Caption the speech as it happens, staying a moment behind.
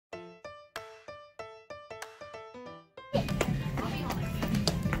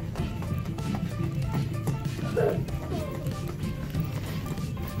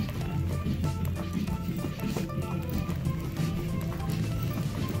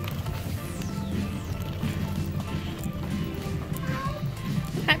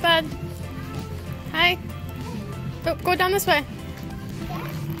bud. Hi. Oh, go down this way.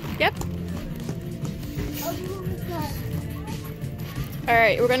 Yep.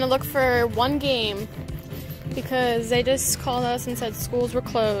 Alright, we're gonna look for one game because they just called us and said schools were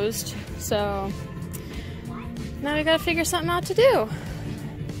closed. So now we gotta figure something out to do.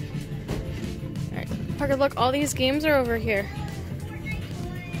 Alright, Parker, look, all these games are over here.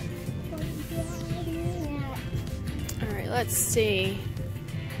 Alright, let's see.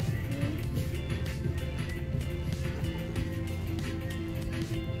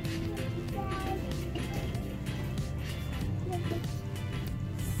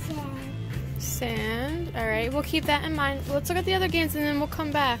 Sand. Alright, we'll keep that in mind. Let's look at the other games and then we'll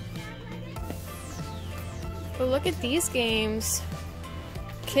come back. But look at these games.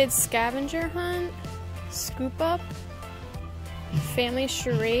 Kids scavenger hunt, scoop up, family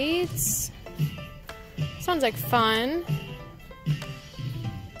charades. Sounds like fun.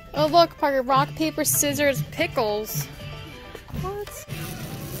 Oh look, Parker, rock, paper, scissors, pickles. What?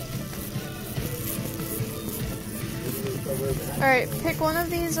 Alright, pick one of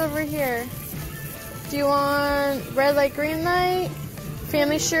these over here. Do you want red light, green light,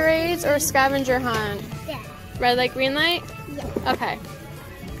 family charades, or scavenger hunt? Yeah. Red light, green light? Yeah. Okay.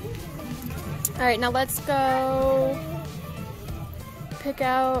 Alright, now let's go pick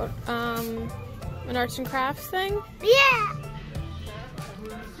out an arts and crafts thing. Yeah.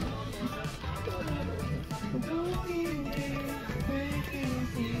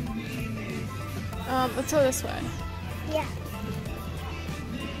 Let's go this way. Yeah.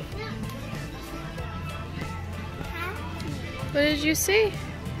 What did you see?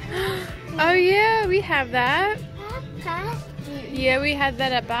 Oh yeah, we have that. Yeah, we had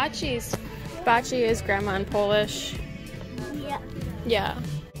that at Baci's. Baci is grandma in Polish. Yeah. Yeah.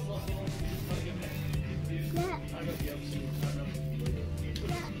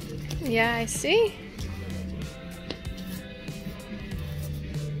 Yeah, I see.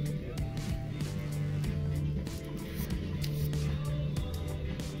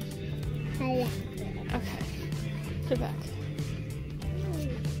 Okay. Put it back.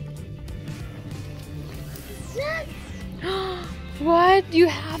 What? You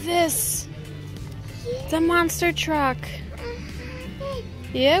have this? The monster truck.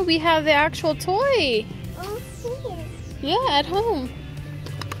 Yeah, we have the actual toy. Yeah, at home.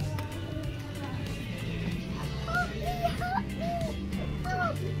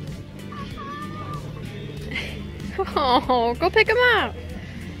 Oh, go pick him up.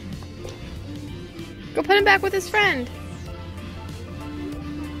 Go put him back with his friend.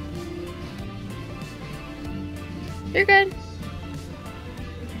 You're good.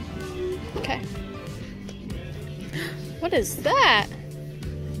 Okay. What is that?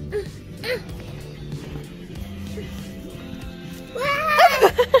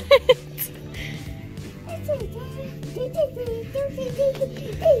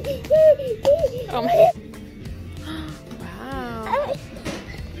 Oh my. Wow.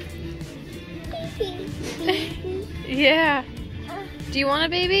 Yeah. Do you want a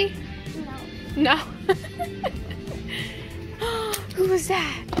baby? No. No. Who was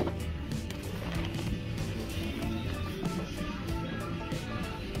that?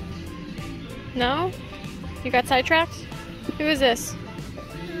 No? You got sidetracked? Who is this?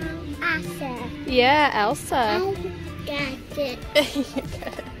 Elsa. Yeah, Elsa. I got it. You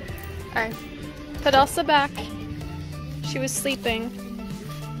got it. Alright. Put Elsa back. She was sleeping.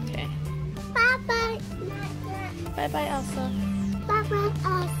 Okay. Bye-bye. Bye-bye, Elsa. Bye-bye,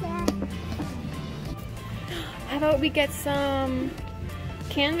 Elsa. How about we get some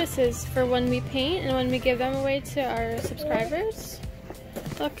canvases for when we paint and when we give them away to our subscribers?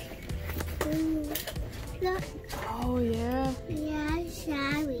 Look. Look. Oh, yeah. Yeah,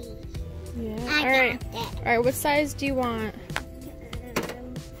 sorry. Yeah. I Alright. got that. Alright, what size do you want?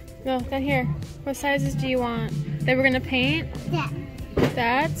 No, down here. What sizes do you want? That we're gonna paint? Yeah.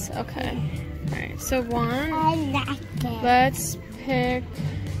 That's okay. Alright, so one. I like it. Let's pick.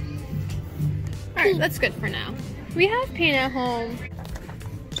 Alright, that's good for now. We have paint at home.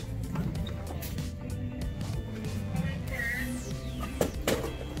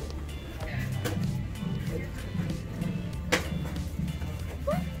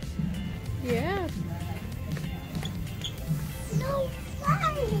 Yeah. No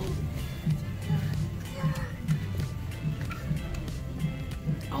way.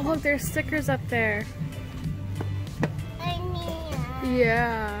 Oh look, there's stickers up there. I need.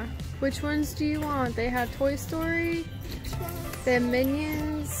 Yeah. Which ones do you want? They have Toy Story, they have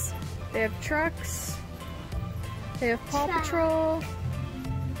Minions, they have trucks, they have Paw Truck. Patrol.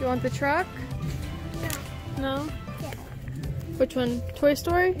 You want the truck? No. No? Yeah. Which one? Toy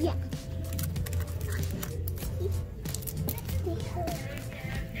Story? Yeah.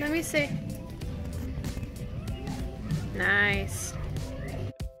 Let me see. Nice.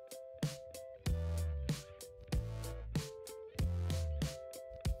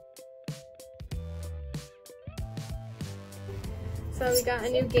 So we got a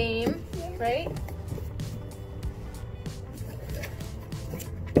new game, right?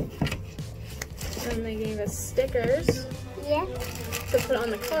 And they gave us stickers. Yeah. To put on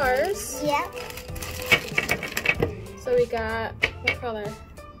the cars. Yeah. So we got, what color?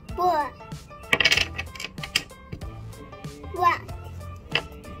 Black. Black.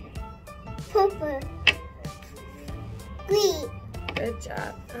 Purple. Green. Good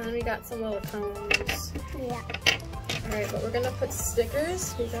job. And then we got some little cones. Yeah. Alright, but we're gonna put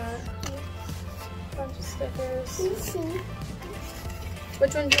stickers. We got a bunch of stickers.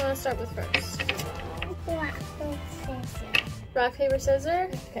 Which one do you want to start with first? Rock, paper, scissors. Rock, paper,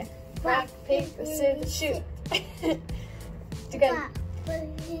 scissors? Okay. Rock, paper, scissors, shoot. Together. Rock,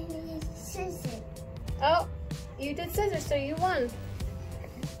 paper, scissors. Oh, you did scissors, so you won.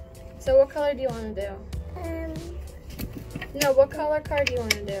 So what color do you want to do? No, what color card do you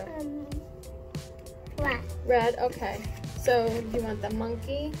want to do? Black. Red, okay. So do you want the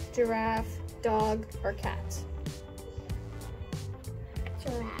monkey, giraffe, dog, or cat?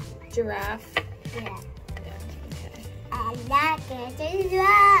 Giraffe. Giraffe. Yeah. Yeah, okay. I like it.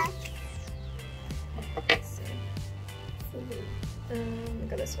 Giraffe. Let's see.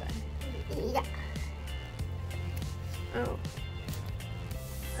 Go this way. Yeah. Oh.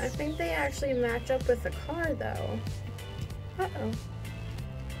 I think they actually match up with the car though. Uh-oh.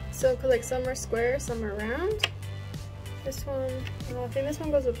 So, like some are square, some are round. This one, oh, I think this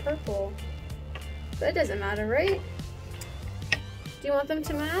one goes with purple. But it doesn't matter, right? Do you want them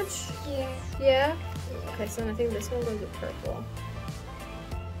to match? Yeah. Yeah? Okay, so I think this one goes with purple.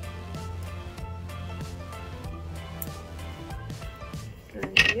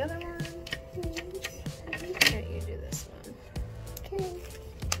 And the other one. Okay, you do this one. Okay.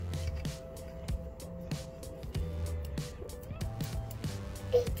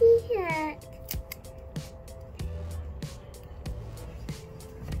 Yeah.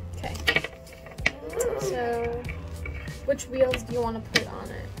 Okay. So, which wheels do you want to put on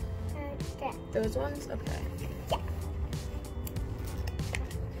it? Okay. Those ones? Okay.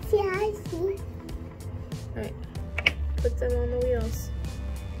 See, I see. Alright. Put them on the wheels.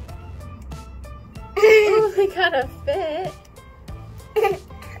 Oh, they gotta fit.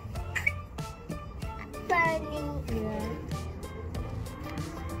 Funny. Yeah.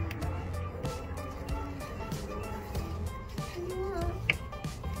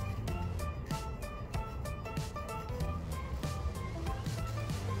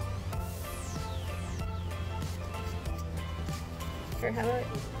 Here, how about?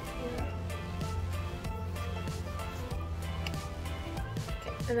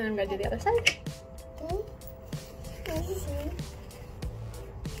 Okay, and then I'm gonna do the other side. Oh, yeah.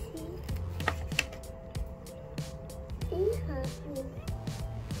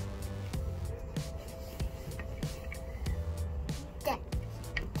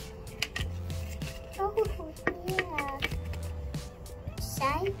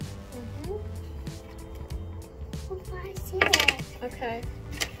 Side? Okay.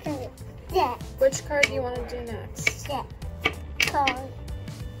 Yeah. Which card do you want to do next? Yeah. Card.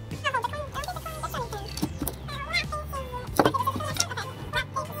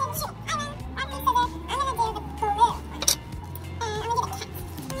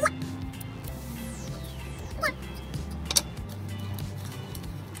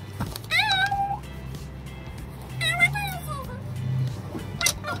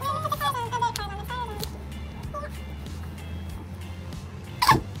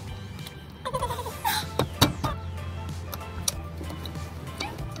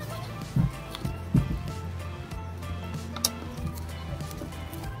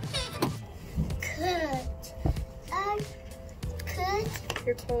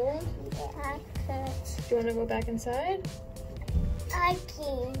 You're cold? Yeah, I could. Do you want to go back inside? I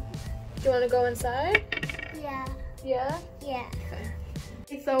can. Do you want to go inside? Yeah. Yeah? Yeah.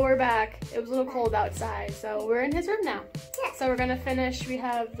 Okay. So we're back. It was a little cold outside, so we're in his room now. Yeah. So we're gonna finish. We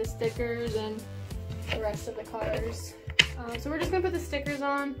have the stickers and the rest of the cars. So we're just gonna put the stickers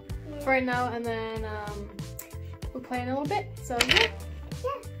on for right now, and then we'll play in a little bit. So yeah.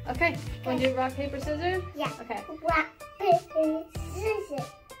 Yeah. Okay. Want to do rock, paper, scissors? Yeah. Okay. Rock, paper, scissors.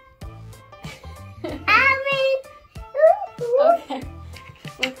 Okay.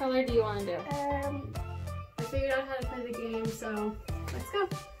 What color do you want to do? I figured out how to play the game, so let's go.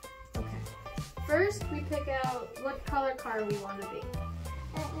 Okay. first we pick out what color car we want to be.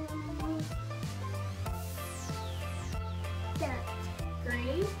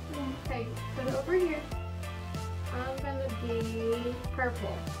 Green? Okay, put it over here. I'm gonna be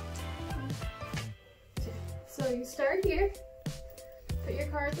purple. Okay, so you start here. Put your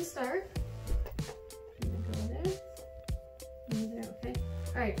car at the start. Go there. And there, okay.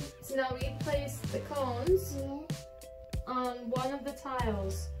 Alright, so now we place the cones on one of the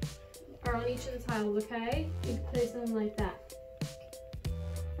tiles. Or on each of the tiles, okay? You place them like that.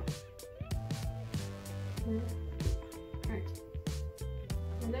 Okay. Alright.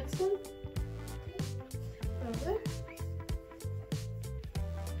 The next one. Over.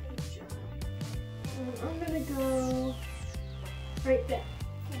 Good job. I'm gonna go right there.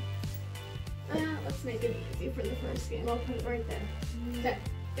 Let's make it easy for the first game. I'll put it right there. Okay,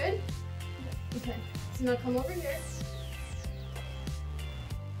 good? Okay, so now come over here.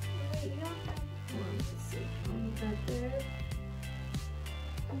 Wait, you don't have one. Let's see. I'll move that there.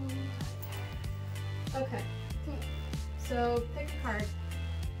 Okay. So pick a card.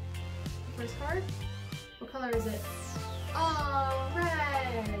 The first card. What color is it? Oh,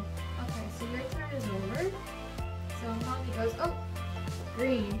 red. Okay, so your turn is over. So Mommy goes, oh,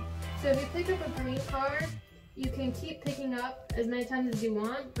 green. So if you pick up a green card, you can keep picking up as many times as you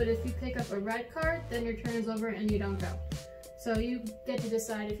want, but if you pick up a red card, then your turn is over and you don't go. So you get to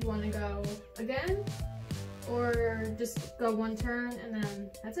decide if you want to go again, or just go one turn and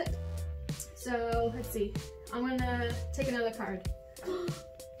then that's it. So let's see, I'm gonna take another card.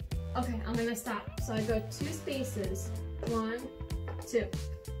 Okay, I'm gonna stop. So I go 2 spaces, 1, 2,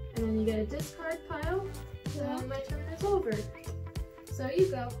 and then you get a discard pile, and my turn is over. So you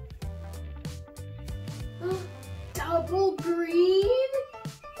go. Double green?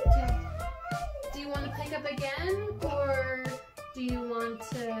 Do you want to pick up again, or do you want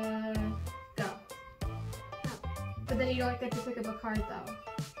to go? But then you don't get to pick up a card though.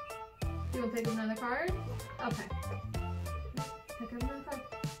 Do you want to pick up another card? Okay. Pick up another card.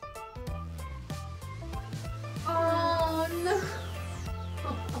 Oh no!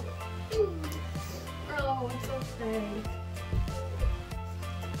 Oh, it's okay.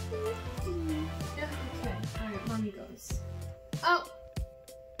 Okay, alright, Mommy goes. Oh!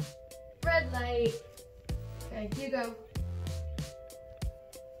 Red light. Okay, you go.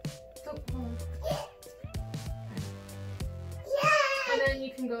 Go home. And then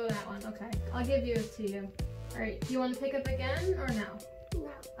you can go that one. Okay, I'll give it to you. Alright, do you want to pick up again or no?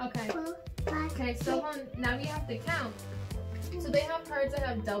 No. Okay. Okay, so now you have to count. So they have cards that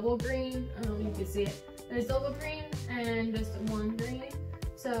have double green. I don't know if you can see it. There's double green and just 1 green.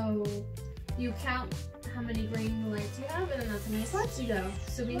 So you count how many green lights you have, and then that's how many slots you go.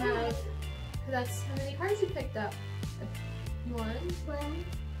 So we have, that's how many cards you picked up. 1,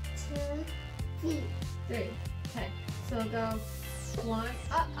 2, 3. Okay, so go 1.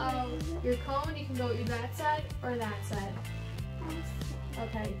 Uh-oh, your cone, you can go either that side or that side.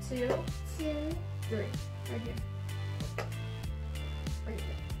 Okay, 2, 3. Right here. Right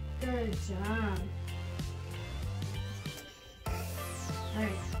there. Good job.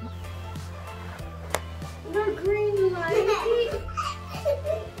 Alright. No green light.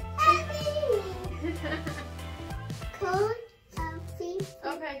 Code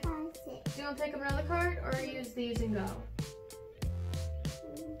Okay. Do you want to pick up another card or use these and go?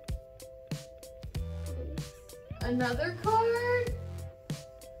 Another card?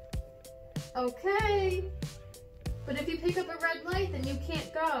 Okay. But if you pick up a red light, then you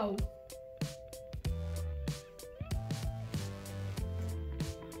can't go.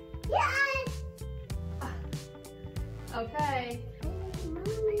 Okay.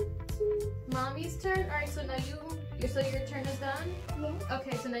 Mommy's turn? Alright, so now so your turn is done? Yeah.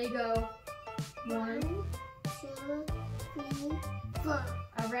 Okay, so now you go 1, 2, 3, 4.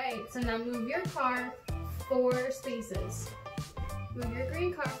 Alright, so now move your car 4 spaces. Move your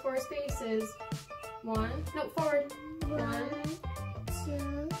green car 4 spaces. 1, no, forward. 1,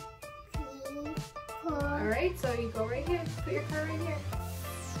 2, 3, 4. Alright, so you go right here. Put your car right here.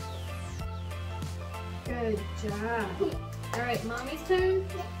 Good job. Alright, Mommy's turn?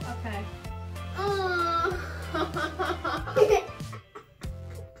 Okay. Oh.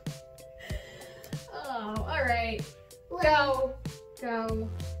 Oh, alright. Go. Go.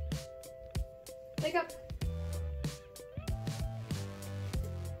 Pick up.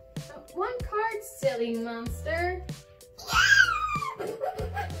 Oh, 1 card, silly monster.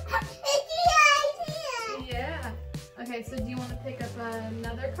 Yeah. Okay, so do you want to pick up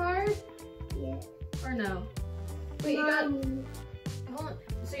another card? Yeah. Or no? Wait, you got... Hold on.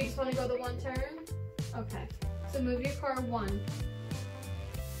 So you just want to go the 1 turn? Okay. So move your car 1.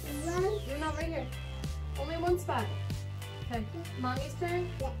 One. No, not right here. Only one spot. Okay, mommy's turn?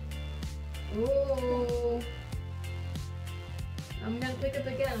 Yeah. Ooh. I'm gonna pick up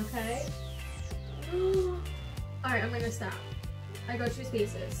again, okay? Alright, I'm gonna stop. I go 2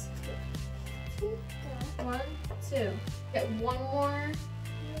 spaces. 1, 2. Get one more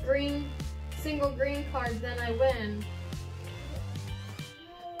green, single green card, then I win.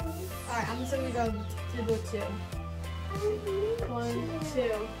 Alright, I'm just gonna go to the 2. 1,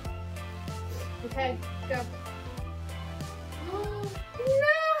 2. Okay, go. No!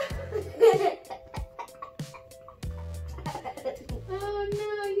 Oh no,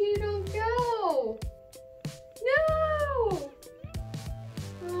 you don't go! No!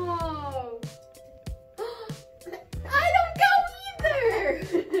 Oh. I don't go either!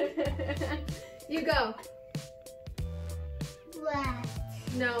 You go. Red.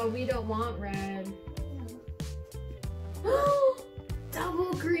 No, we don't want red.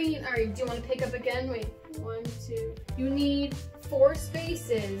 Double green. Alright, do you want to pick up again? Wait. 1, 2. You need 4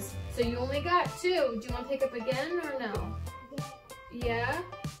 spaces. So you only got 2. Do you want to pick up again or no? Yeah?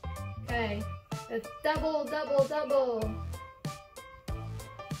 Okay. That's double, double, double.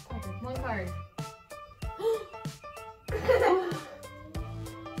 Oh, there's 1 card.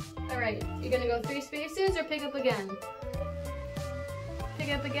 Alright, you're gonna go 3 spaces or pick up again?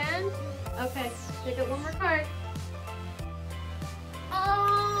 Pick up again? Okay, pick up 1 more card.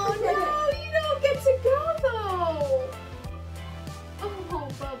 Oh no, you don't get to go though! Oh,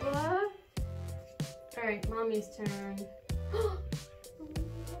 Bubba. Alright, mommy's turn.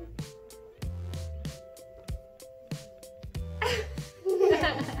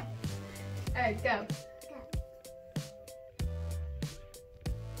 Alright, go.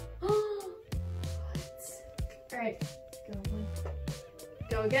 What? Alright, go 1.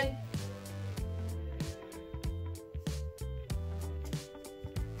 Go again.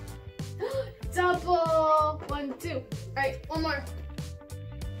 Double! 1, 2. Alright, 1 more.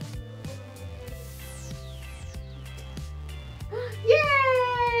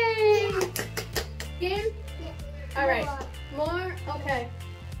 Yay! Game? Alright. More? Okay.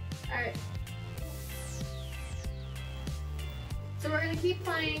 Alright. So we're gonna keep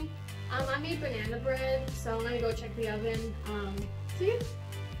playing. I made banana bread, so I'm gonna go check the oven. So yeah.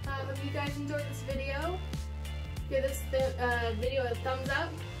 Hope you guys enjoyed this video. Give this video a thumbs up.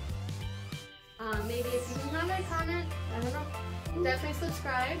 Maybe if you can comment, I don't know. Definitely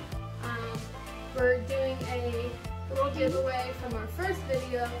subscribe. We're doing a little giveaway from our first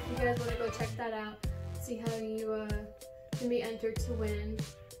video. If you guys want to go check that out, see how you can be entered to win.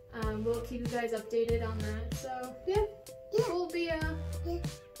 We'll keep you guys updated on that. So yeah. We'll be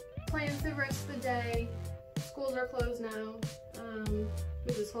playing through the rest of the day. Schools are closed now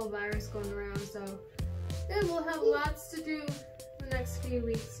with this whole virus going around. So yeah, we'll have lots to do the next few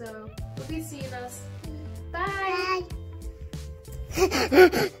weeks. So we'll be seeing us. Bye.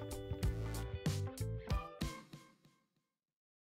 Bye.